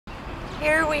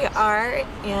Here we are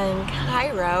in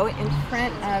Cairo in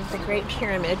front of the Great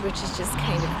Pyramid, which is just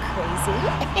kind of crazy.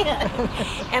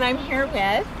 And I'm here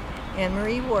with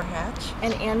Anne-Marie Warhatch.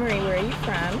 And Anne-Marie, where are you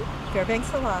from?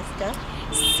 Fairbanks, Alaska.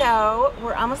 So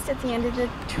we're almost at the end of the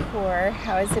tour.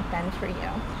 How has it been for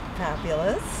you?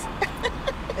 Fabulous.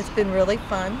 It's been really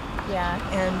fun. Yeah.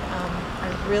 And I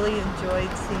really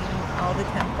enjoyed seeing all the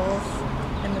temples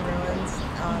and the ruins,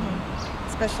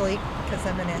 especially because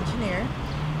I'm an engineer.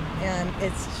 And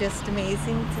it's just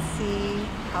amazing to see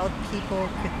how people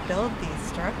could build these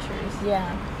structures.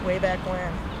 Yeah. Way back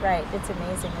when. Right. It's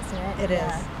amazing, isn't it? It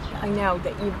is. I know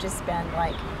that you've just been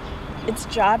like, it's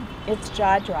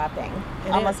jaw-dropping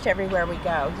almost everywhere we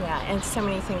go. Yeah. And so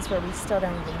many things where we still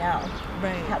don't even know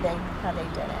how they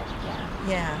did it. Yeah.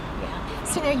 Yeah.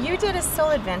 So now you did a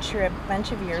soul adventure a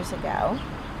bunch of years ago,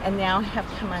 and now have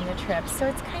come on the trip. So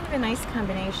it's kind of a nice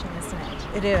combination, isn't it?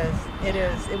 It is. It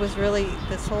is. It was really,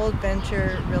 this whole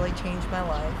adventure really changed my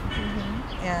life,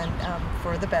 and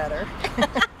for the better.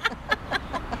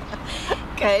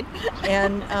 Good.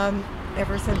 And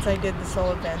ever since I did the soul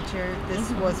adventure,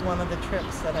 this was one of the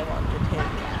trips that I wanted to take.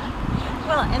 Yeah.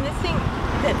 Well, and the thing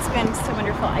that's been so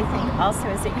wonderful, I think, also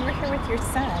is that you were here with your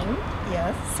son.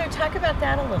 Yes. So talk about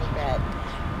that a little bit.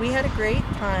 We had a great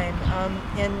time,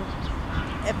 and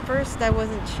at first I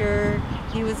wasn't sure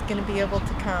he was going to be able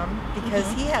to come because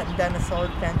he hadn't done a soul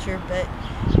adventure, but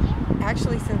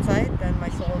actually since I had done my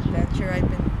soul adventure, I've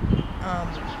been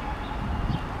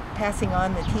passing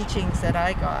on the teachings that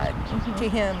I got to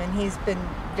him, and he's been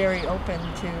very open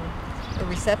to,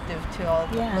 receptive to all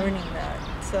learning that.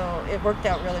 So it worked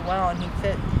out really well, and he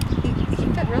fit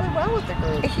really well with the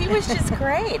group. He was just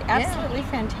great. Absolutely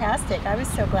fantastic. I was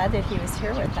so glad that he was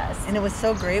here with us. And it was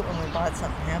so great when we bought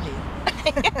something heavy.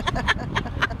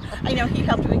 I know he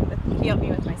helped me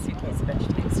with my suitcase a bunch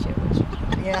of things too.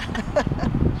 Yeah.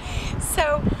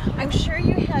 So I'm sure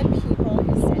you had people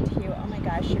who said to you, "Oh my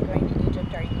gosh, you're going to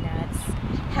Egypt? Are you nuts?"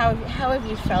 How have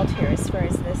you felt here as far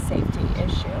as this safety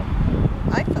issue?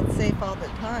 I felt safe all the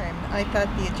time. I thought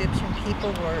the Egyptian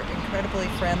people were incredibly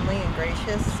friendly and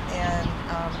gracious, and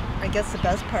I guess the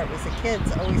best part was the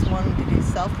kids always wanted to do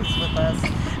selfies with us.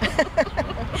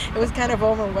 It was kind of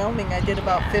overwhelming. I did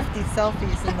about 50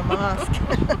 selfies in the mosque.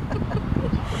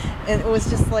 And it was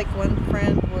just like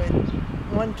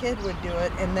one kid would do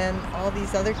it, and then all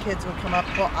these other kids would come up,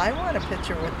 well, I want a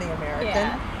picture with the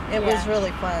American. It was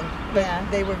really fun, but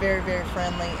they were very, very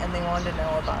friendly, and they wanted to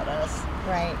know about us.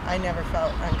 Right. I never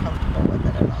felt uncomfortable with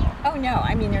it at all. Oh no,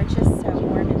 I mean, they're just so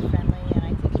warm and friendly, and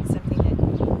I think it's something that,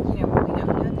 we don't know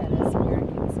that as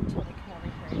Americans until we come over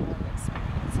here and really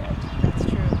experience it. That's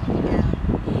true, yeah.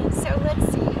 So let's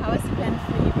see, how has it been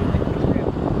for you being with the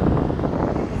group?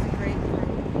 It was a great group.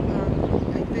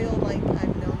 I feel like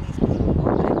I've known these people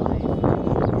all my life. I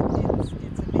mean, it's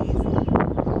amazing.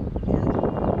 And we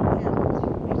must have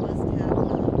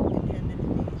intended to be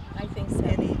I think so.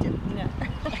 in Egypt. No.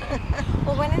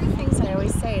 Well, one of the things I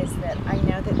always say is that I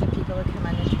know that the people who come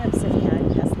on the trips have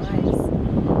had past lives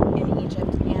in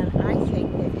Egypt, and I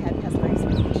think they've had past lives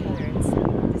with each other, and so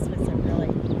this was a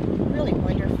really, really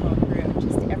wonderful group,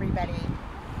 just everybody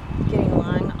getting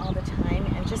along all the time,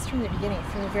 and just from the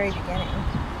very beginning.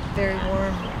 Very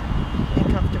warm and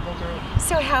comfortable group.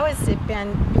 So how has it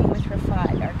been being with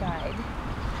Rafat, our guide?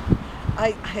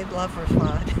 I love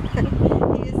Rafat.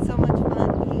 He is so much fun.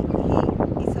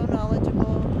 He's so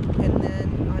knowledgeable, and then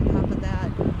on top of that,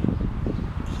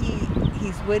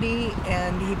 he's witty,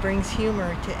 and he brings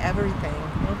humor to everything.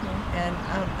 And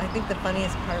I think the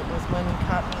funniest part was when he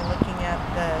caught me looking at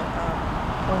the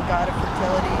one god of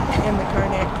fertility in the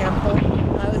Karnak temple.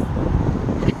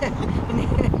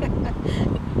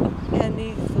 And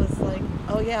he was like,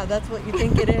 "Oh yeah, that's what you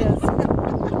think it is." No,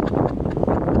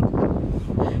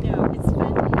 it's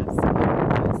fun to have someone who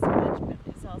knows so much, but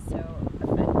is also a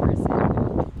fun person.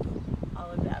 All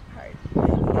of that part. Yeah,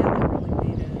 that really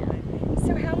made it. Yeah.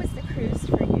 So how was the cruise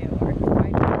for you? Or 5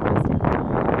 days down the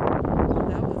line? Oh,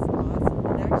 that was awesome.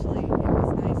 And actually, it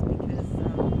was nice because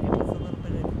it was a little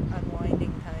bit of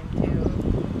unwinding time too,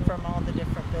 from all the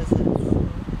different visits.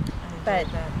 But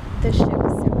the ship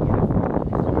was so beautiful.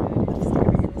 The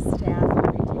staff, they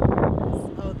take care of us.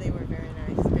 Oh, they were very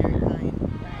nice, very kind. Right,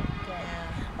 good.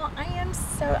 Yeah. Well,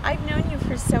 I've known you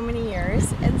for so many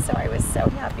years, and so I was so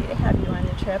happy to have you on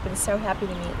the trip, and so happy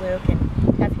to meet Luke and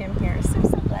have him here. So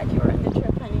glad you were on the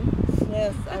trip, honey.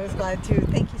 Yes, I was glad too.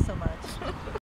 Thank you